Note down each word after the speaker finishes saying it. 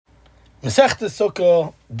Masechta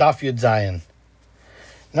Sukkah Daf Yud Zayin.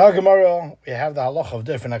 In our Gemara, we have the halacha of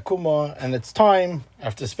different akuma, and it's time,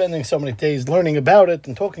 after spending so many days learning about it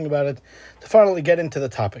and talking about it, to finally get into the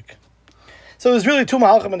topic. So there's really two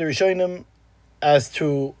mahalchim in the Rishonim as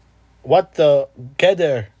to what the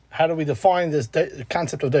geder, how do we define this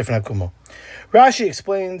concept of different akuma. Rashi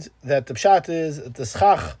explains that the pshat is that the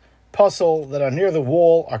schach puzzle that are near the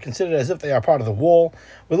wall are considered as if they are part of the wall.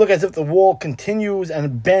 We look as if the wall continues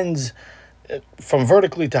and bends from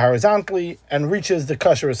vertically to horizontally and reaches the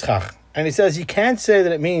kasher schach. And he says you can't say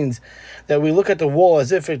that it means that we look at the wall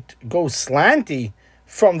as if it goes slanty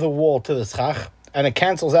from the wall to the schach and it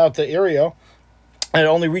cancels out the area and it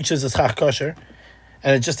only reaches the schach kasher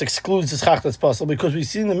and it just excludes the schach that's possible, because we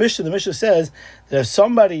see in the Mishnah says that if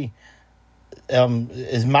somebody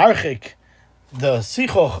is marchik the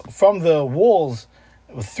sichoch from the walls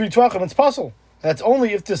with 3 tvachim, it's puzzle. That's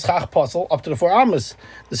only if the schach puzzle up to the 4 amas,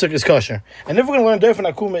 the sukkah is kosher. And if we're going to learn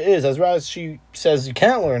different akuma is, as Rashi says, you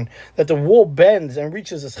can't learn that the wall bends and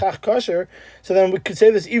reaches the schach kosher, so then we could say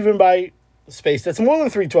this even by space that's more than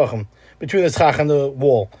 3 tvachim between the schach and the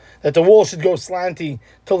wall, that the wall should go slanty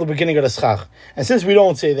till the beginning of the schach. And since we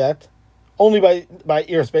don't say that, only by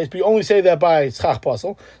ear space, but you only say that by schach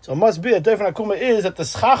puzzle, so it must be a different akuma is that the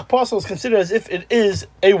schach puzzle is considered as if it is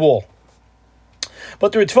a wall.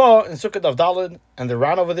 But the Ritva in Sukkot Daf Daled and the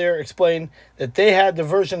Ran over there explain that they had the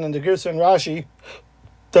version in the Girsa and Rashi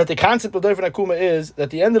that the concept of different akuma is that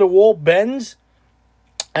the end of the wall bends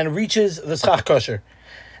and reaches the schach kosher,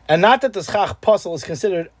 and not that the schach puzzle is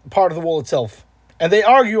considered part of the wall itself. And they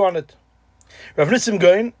argue on it. Rav Nissim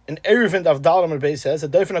Goin in Eruvin Daf Daled Amud Beis says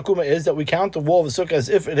that different akuma is that we count the wall of the sukkah as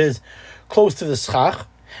if it is close to the schach,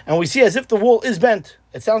 and we see as if the wall is bent.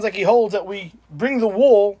 It sounds like he holds that we bring the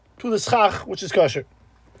wall to the schach, which is kosher.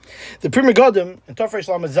 The Pri Megadim in Tafresh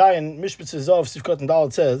Lamed Zayin Mishpatz Zov Sivkot and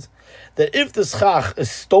Dalet says that if the schach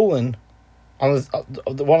is stolen on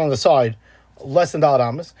the one on the side, less than Dalet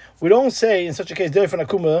Amas, we don't say in such a case different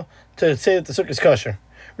akuma to say that the sukkah is kosher.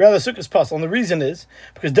 Rather, the sukkah is puzzle, and the reason is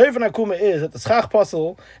because different akuma is that the schach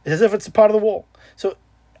puzzle is as if it's a part of the wall. So,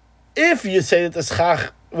 if you say that the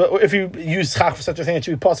schach, if you use schach for such a thing, it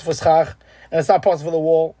should be puzzle for schach, and it's not puzzle for the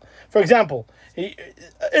wall. For example,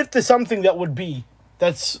 if there's something that would be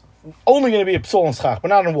that's only going to be a psul and schach, but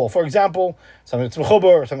not on the wall. For example, something that's mechuber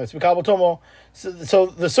or something that's mikabel tomo. So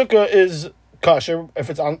the sukkah is kosher if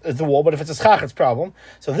it's on the wall, but if it's a schach, it's a problem.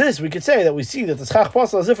 So this, we could say that we see that the schach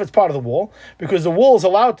puzzle as if it's part of the wall, because the wall is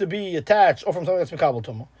allowed to be attached or from something that's mikabel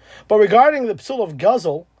tomo. But regarding the psul of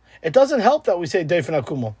gazel, it doesn't help that we say deifin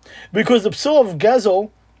akuma, because the psul of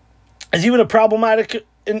gazel is even a problematic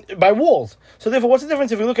by walls. So therefore, what's the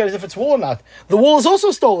difference if we look at it as if it's wall or not? The wall is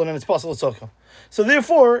also stolen and it's possible sukkah. So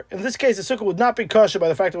therefore, in this case, the sukkah would not be kosher by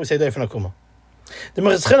the fact that we say deifin akuma. The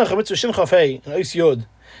Mechitz Chinuch Mitzvah Shin Chaf Hei in Ois Yod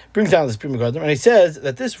brings down this Pri Megadim, and he says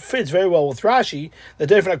that this fits very well with Rashi. The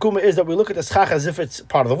deifin akuma is that we look at the schach as if it's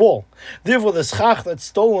part of the wall. Therefore, the schach that's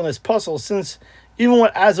stolen is puzzle, since even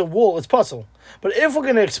when as a wall, it's puzzle. But if we're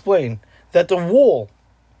going to explain that the wall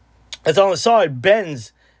that's on the side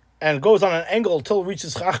bends and goes on an angle until it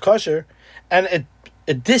reaches schach kosher, and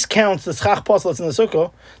it discounts the schach puzzle that's in the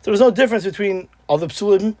sukkah, so there's no difference between other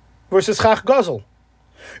psulim versus schach gazel.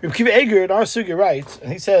 Reb Kiva Eger in our sukkah writes,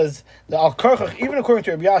 and he says that al karchach, even according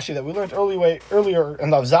to Reb Yashi that we learned earlier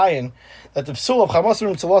in Lav Zayin, that the psul of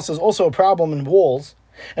chamasrim tzalas is also a problem in walls,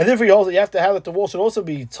 and therefore he holds that you have to have that the wall should also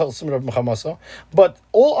be similar to chamasa, but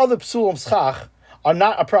all other psulim schach are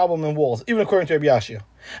not a problem in walls, even according to Reb Yashi.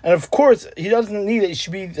 And of course, he doesn't need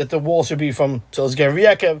that the wall should be from Tzolz Ger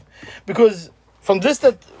V'Yakev, because from this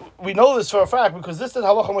that we know this for a fact, because this that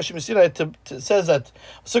Halacha Moshe Messina says that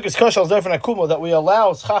Sukkot Kosher is different akuma, that we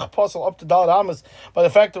allow schach puzzle up to Dalet Amas by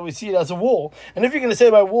the fact that we see it as a wall. And if you're going to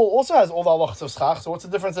say by wall also has all the halachas of schach, so what's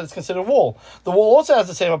the difference that it's considered wall? The wall also has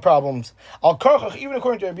the same problems. Al Karchach, even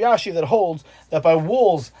according to Rabbi Yashi, that holds that by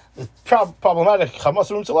walls it's problematic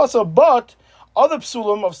chamas rum tzalasa, but other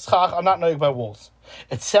psulim of schach are not noig by walls.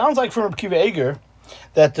 It sounds like from Reb Kiva Eger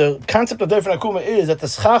that the concept of different akuma is that the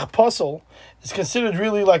schach puzzle is considered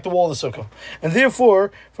really like the wall of the sukkah, and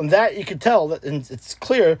therefore from that you can tell that it's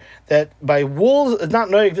clear that by walls it's not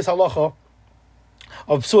noig this halacha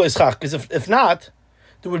of psul schach, because if not,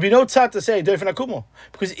 there would be no tzad to say different akuma,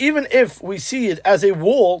 because even if we see it as a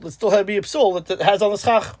wall, it still had to be a psul that has on the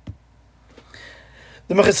schach.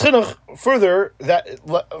 The Mechitz Chinuch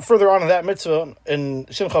further on in that mitzvah in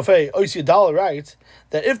Shin Chafei Ois Yadal writes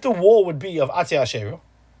that if the wall would be of Atzei Asheru,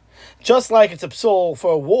 just like it's a psul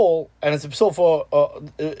for a wall and it's a psul for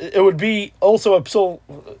it would be also a psul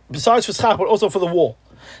besides for schach, but also for the wall.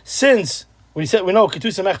 Since we know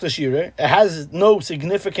Ketusa Mechta Shira, it has no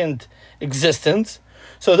significant existence,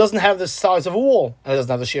 so it doesn't have the size of a wall, and it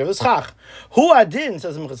doesn't have the share of the schach. Hu adin,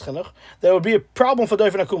 says the Mechitz Chinuch, there would be a problem for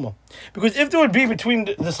Doifen Akuma. Because if there would be between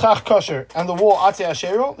the schach kosher and the wall Atzei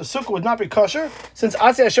Ashero, the sukkah would not be kosher, since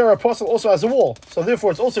Atzei Ashero apostle also has a wall. So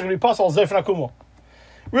therefore it's also going to be possible as Doifen Akuma.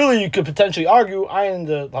 Really, you could potentially argue, in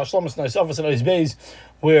the Hashlomas Naisafas and Ois Beis,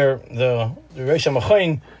 where the Reish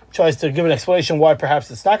HaMachain tries to give an explanation why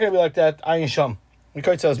perhaps it's not going to be like that, Ayin Sham. We're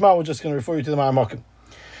just going to refer you to the Ma'amakim.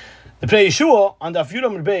 The Pnei Yeshua on Daf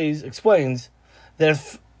Yudam Beis explains that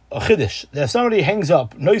if a chiddush, that if somebody hangs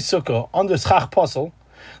up no sukkah under schach pasel,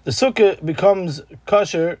 the sukkah becomes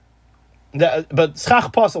kosher. But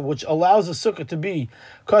schach pasel, which allows the sukkah to be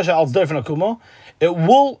kosher al doifen akuma, it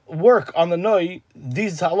will work on the noi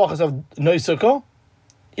these halachas of noi sukkah,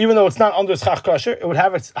 even though it's not under schach kosher. It would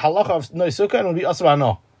have its halacha of noi sukkah and it would be asur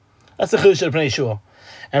hano. That's the chiddush of Pnei Yeshua.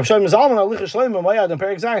 And Shalom Zalman Alicha Shlomo Mayad and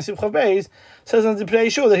Perek Zayin Simchav Beis says on the Pnei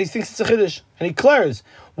Yeshua that he thinks it's a chiddush, and he declares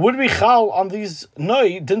would be chal on these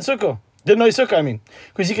noi din sukkah, din noi sukkah. I mean,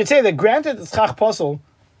 because you could say that granted the schach pasel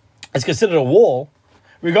is considered a wall,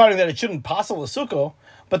 regarding that it shouldn't pasel a sukkah,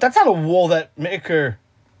 but that's not a wall that make her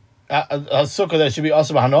a sukkah that should be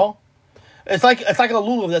asur b'hano. It's like a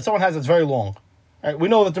lulav that someone has that's very long. Right? We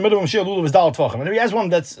know that the minimum share lulav is dal tvachim, and if he has one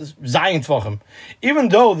that's zayin tvachim, even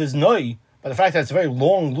though there's noi, by the fact that it's a very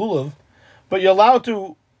long lulav, but you're allowed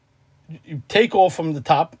to take off from the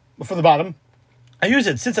top, from the bottom, and use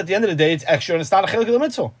it, since at the end of the day it's extra and it's not a chelik of the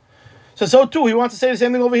mitzvah. So too, he wants to say the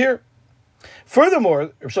same thing over here.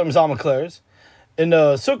 Furthermore, Rav Shlomo Zalman declares, in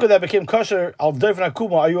a sukkah that became kosher al doifen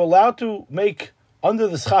akuma, are you allowed to make under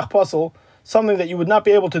the schach pasel something that you would not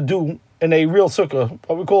be able to do in a real sukkah,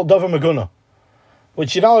 what we call davar meguna,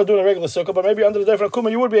 which you're not allowed to do in a regular sukkah, but maybe under the doifen akuma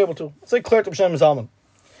you would be able to. It's like clear to Rav Shlomo Zalman.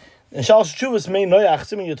 In Shalosh Tshuvos Mei Noach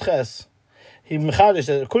Simin Yudches, he mechadish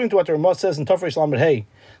that according to what the Ramah says in Tafresh Lamed Hey,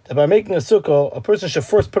 that by making a sukkah, a person should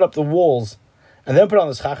first put up the walls and then put on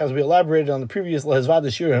the schach, as we elaborated on the previous Lehezvad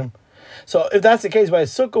Shirim. So if that's the case, by a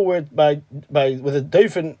sukkah where with a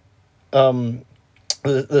doifen,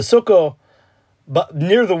 the sukkah but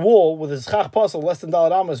near the wall with a schach pasel less than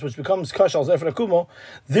daled amas, which becomes kosher al doifen akumo,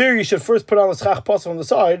 there you should first put on the schach pasel on the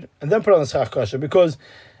side and then put on the schach kosher, because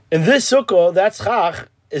in this sukkah that schach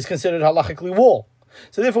is considered halachically wall.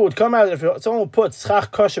 So therefore it would come out that if someone puts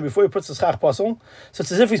schach kosher before he puts the schach pasel, so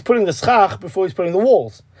it's as if he's putting the schach before he's putting the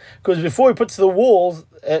walls. Because before he puts the walls,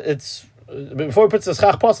 before he puts the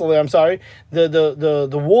schach pasel there,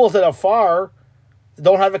 the walls that are far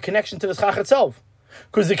don't have a connection to the schach itself.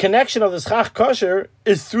 Because the connection of the schach kosher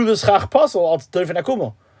is through the schach pasel al doifen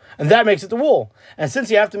akuma. And that makes it the wall. And since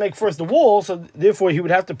you have to make first the wall, so therefore he would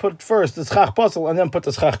have to put first the schach pasel and then put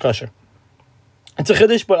the schach kosher. It's a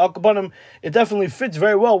chiddush, but al kabanim, it definitely fits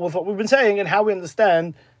very well with what we've been saying and how we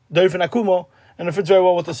understand doifen akuma, and it fits very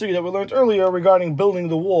well with the sugi that we learned earlier regarding building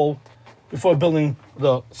the wall before building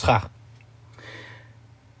the schach.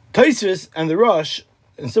 Tosfos and the Rosh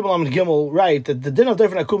in Sibul Amud Gimel write that the din of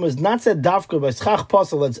doifen akuma is not said dafka by schach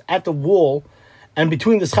pasel that's at the wall and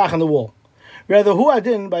between the schach and the wall. Rather, hu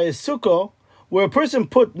adin by a sukkah where a person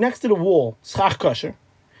put next to the wall schach kosher,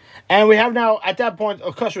 and we have now at that point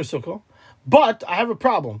a kosher sukkah. But I have a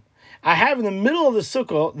problem. I have in the middle of the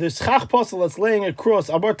sukkah the schach pasel that's laying across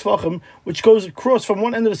abar tvachim, which goes across from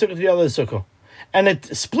one end of the sukkah to the other of the sukkah, and it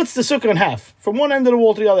splits the sukkah in half from one end of the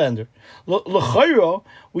wall to the other end. L'chayra,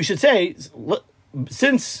 we should say,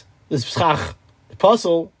 since this schach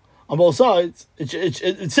pasel on both sides,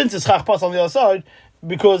 since the schach pasel on the other side,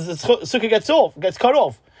 because the sukkah gets cut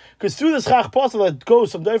off, because through the schach pasel that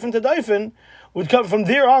goes from doifen to doifen, would come from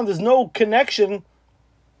there on. There's no connection.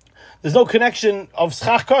 There's no connection of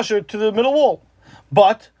schach kosher to the middle wall.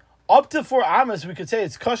 But up to 4 amas, we could say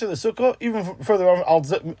it's kosher the sukkah, even further on al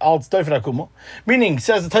doifen akuma. Meaning,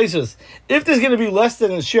 says the Tosfos, if there's going to be less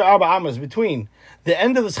than the shir arba amas between the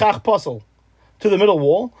end of the schach pasel to the middle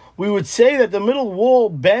wall, we would say that the middle wall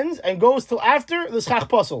bends and goes till after the schach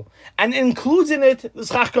pasel, and includes in it the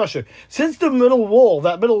schach kosher. Since the middle wall,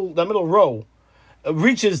 that middle row,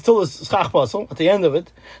 reaches till the schach pasel at the end of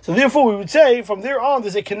it, so therefore we would say from there on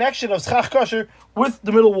there's a connection of schach kosher with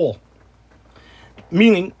the middle wall.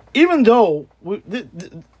 Meaning, even though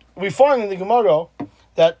we find in the Gemara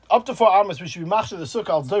that up to 4 amas we should be machshir the sukkah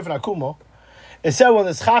al doifen akuma, it said when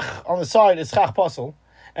the schach on the side is schach pasel,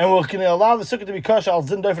 and we're going to allow the sukkah to be kosher al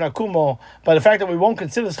din doifen akuma by the fact that we won't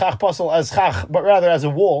consider the schach pasel as schach, but rather as a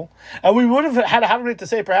wall. And we would have had a habit to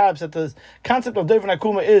say perhaps that the concept of doifen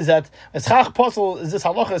akuma is that a schach pasel is this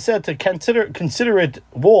halacha said to consider it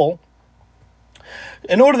wall,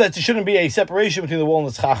 in order that there shouldn't be a separation between the wall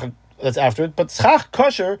and the schach that's after it. But schach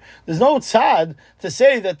kosher, there's no tzad to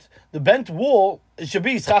say that the bent wool should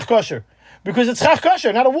be schach kosher, because it's schach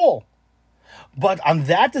kosher, not a wool. But on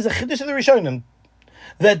that, there's a chiddush of the Rishonim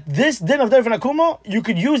that this din of Dofen Akuma you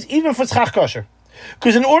could use even for schach kosher,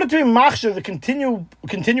 because in order to be machshir the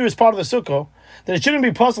continuous part of the sukkah, that it shouldn't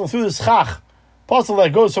be possible through the schach puzzle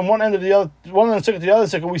that goes from one end of the other, one end of the sukkah to the other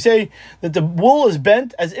sukkah. We say that the wool is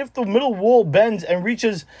bent as if the middle wool bends and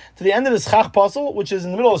reaches to the end of the schach puzzle, which is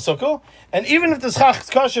in the middle of the sukkah. And even if the schach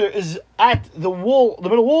kosher is at the wool, the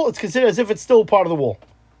middle wool, it's considered as if it's still part of the wool.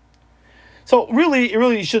 So it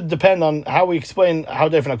really should depend on how we explain how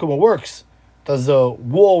Dofen Akuma works. Does the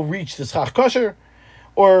wool reach the schach kosher,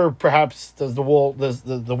 or perhaps does the wool,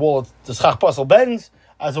 the schach puzzle bends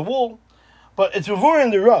as a wool? But it's before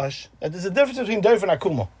in the Rush that there's a difference between Dofen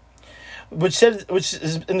Akuma, which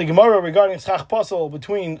is in the Gemara regarding schach puzzle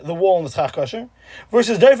between the wool and the schach kosher,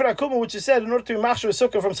 versus Dofen Akuma, which is said in order to be machshir a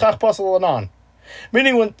sukkah from schach puzzle and on.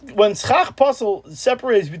 Meaning when schach puzzle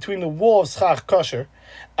separates between the wool of schach kosher,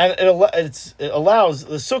 and it allows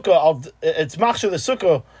the sukkah, it's machshir the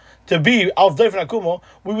sukkah to be al Dofen Akuma,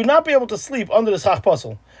 we would not be able to sleep under the schach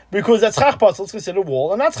puzzle, because that schach puzzle is considered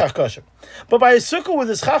wool and not schach kosher. But by a sukkah where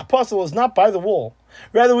the schach puzzle is not by the wool,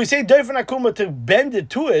 rather we say Dofen Akuma to bend it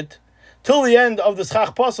to it till the end of the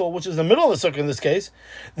schach puzzle, which is the middle of the sukkah in this case.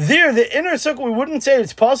 There, the inner sukkah, we wouldn't say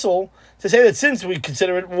it's puzzle to say that since we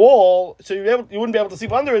consider it wool, so you wouldn't be able to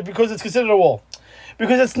sleep under it because it's considered a wool.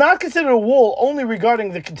 Because it's not considered a wool only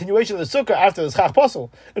regarding the continuation of the sukkah after the schach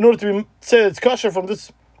puzzle. In order to say that it's kosher from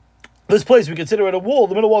this place, we consider it a wool,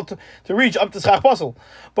 the middle wall, to reach up to schach puzzle.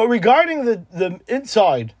 But regarding the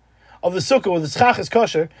inside of the sukkah where the schach is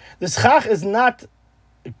kosher, the schach is not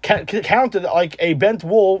counted like a bent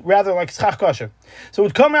wool, rather like schach kosher. So it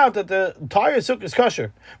would come out that the entire sukkah is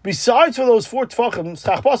kosher, besides for those 4 tefachim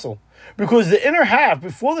schach puzzle, because the inner half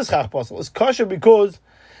before the schach puzzle is kosher because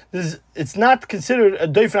it's not considered a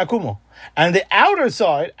Dofen Akuma. And the outer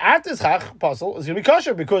side, at the schach puzzle, is going to be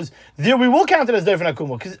kosher, because there we will count it as Dofen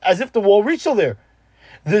Akuma, because as if the wall reached till there.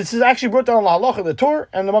 This is actually brought down in the Halacha, the Torah,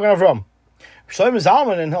 and the Magen Avram. Shlomo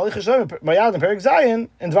Zalman and Halicha Shlomo Mayad and Perek Zayin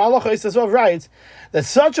and Dvar Halacha Yisrael writes that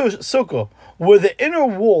such a sukkah where the inner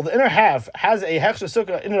wall, the inner half, has a hechsher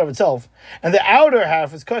sukkah in and of itself, and the outer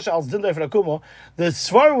half is kosher al din Dofen Akuma, the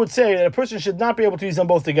Svar would say that a person should not be able to use them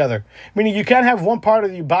both together. Meaning you can't have one part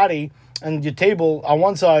of your body and your table on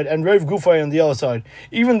one side and Rev Gufay on the other side,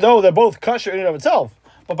 even though they're both kosher in and of itself.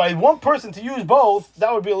 But by one person to use both,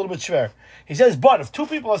 that would be a little bit schwer. He says, but if 2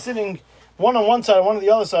 people are sitting one on one side and one on the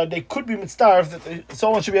other side, they could be mitzdarf, that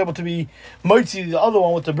someone should be able to be mitzi the other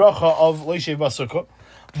one with the bracha of Leishev Basukah.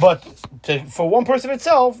 But for one person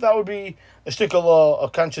itself, that would be a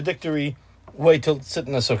contradictory way to sit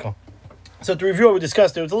in a sukkah. So to review what we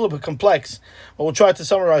discussed there, it's a little bit complex, but we'll try to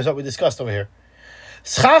summarize what we discussed over here.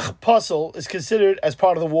 Schach puzzle is considered as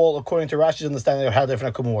part of the wall according to Rashi's understanding of how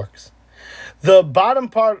Dofen Akuma works. The bottom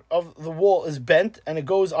part of the wall is bent and it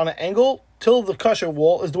goes on an angle till the kosher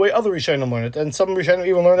wall is the way other Rishonim learn it, and some Rishonim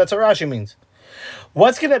even learn that's what Rashi means.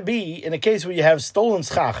 What's going to be in a case where you have stolen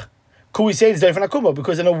schach? Could we say it's Dofen Akuma?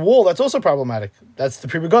 Because in a wall that's also problematic. That's the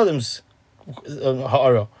Pri Begodim's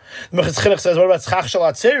ha'ara. The Mechitz Chinuch says, what about schach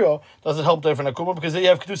shalat zero? Does it help Dofen Akuma? Because then you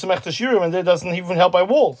have kedusah mechta shirim, and it doesn't even help by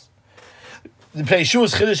walls. The Pnei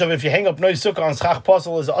Shu's chiddush of if you hang up no sukkah on schach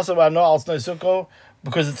puzzle is also about no als no sukkah,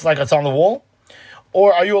 because it's like it's on the wall.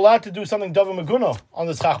 Or are you allowed to do something davar meguna on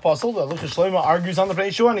the schach puzzle? The Halicha Shlomo argues on the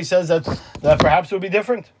Pnei Shu, and he says that perhaps it would be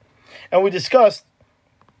different. And we discussed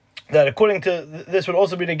that according to this would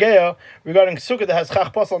also be negeya regarding sukkah that has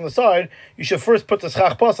schach puzzle on the side. You should first put the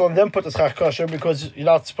schach puzzle and then put the schach kosher, because you're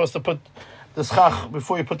not supposed to put the schach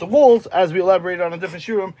before you put the walls, as we elaborated on a different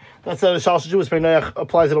shurim. That's the Shalosh Jewish Peinach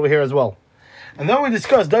applies it over here as well. And then we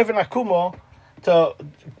discussed Dofen Akuma to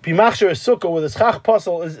be machshir a sukkah where the schach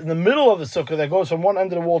puzzle is in the middle of the sukkah that goes from one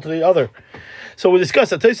end of the wall to the other. So we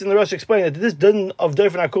discussed that Tosfos and the Rosh explained that this din of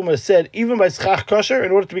Dofen Akuma is said even by schach kosher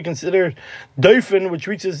in order to be considered Dofen, which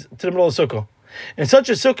reaches to the middle of the sukkah. In such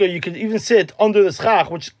a sukkah, you could even sit under the schach,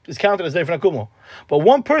 which is counted as Dofen Akuma. But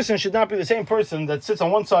one person should not be the same person that sits on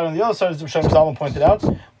one side and the other side, as Shlomo Zalman pointed out.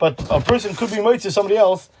 But a person could be mitzi somebody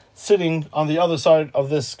else sitting on the other side of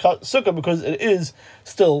this sukkah, because it is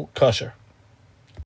still kosher.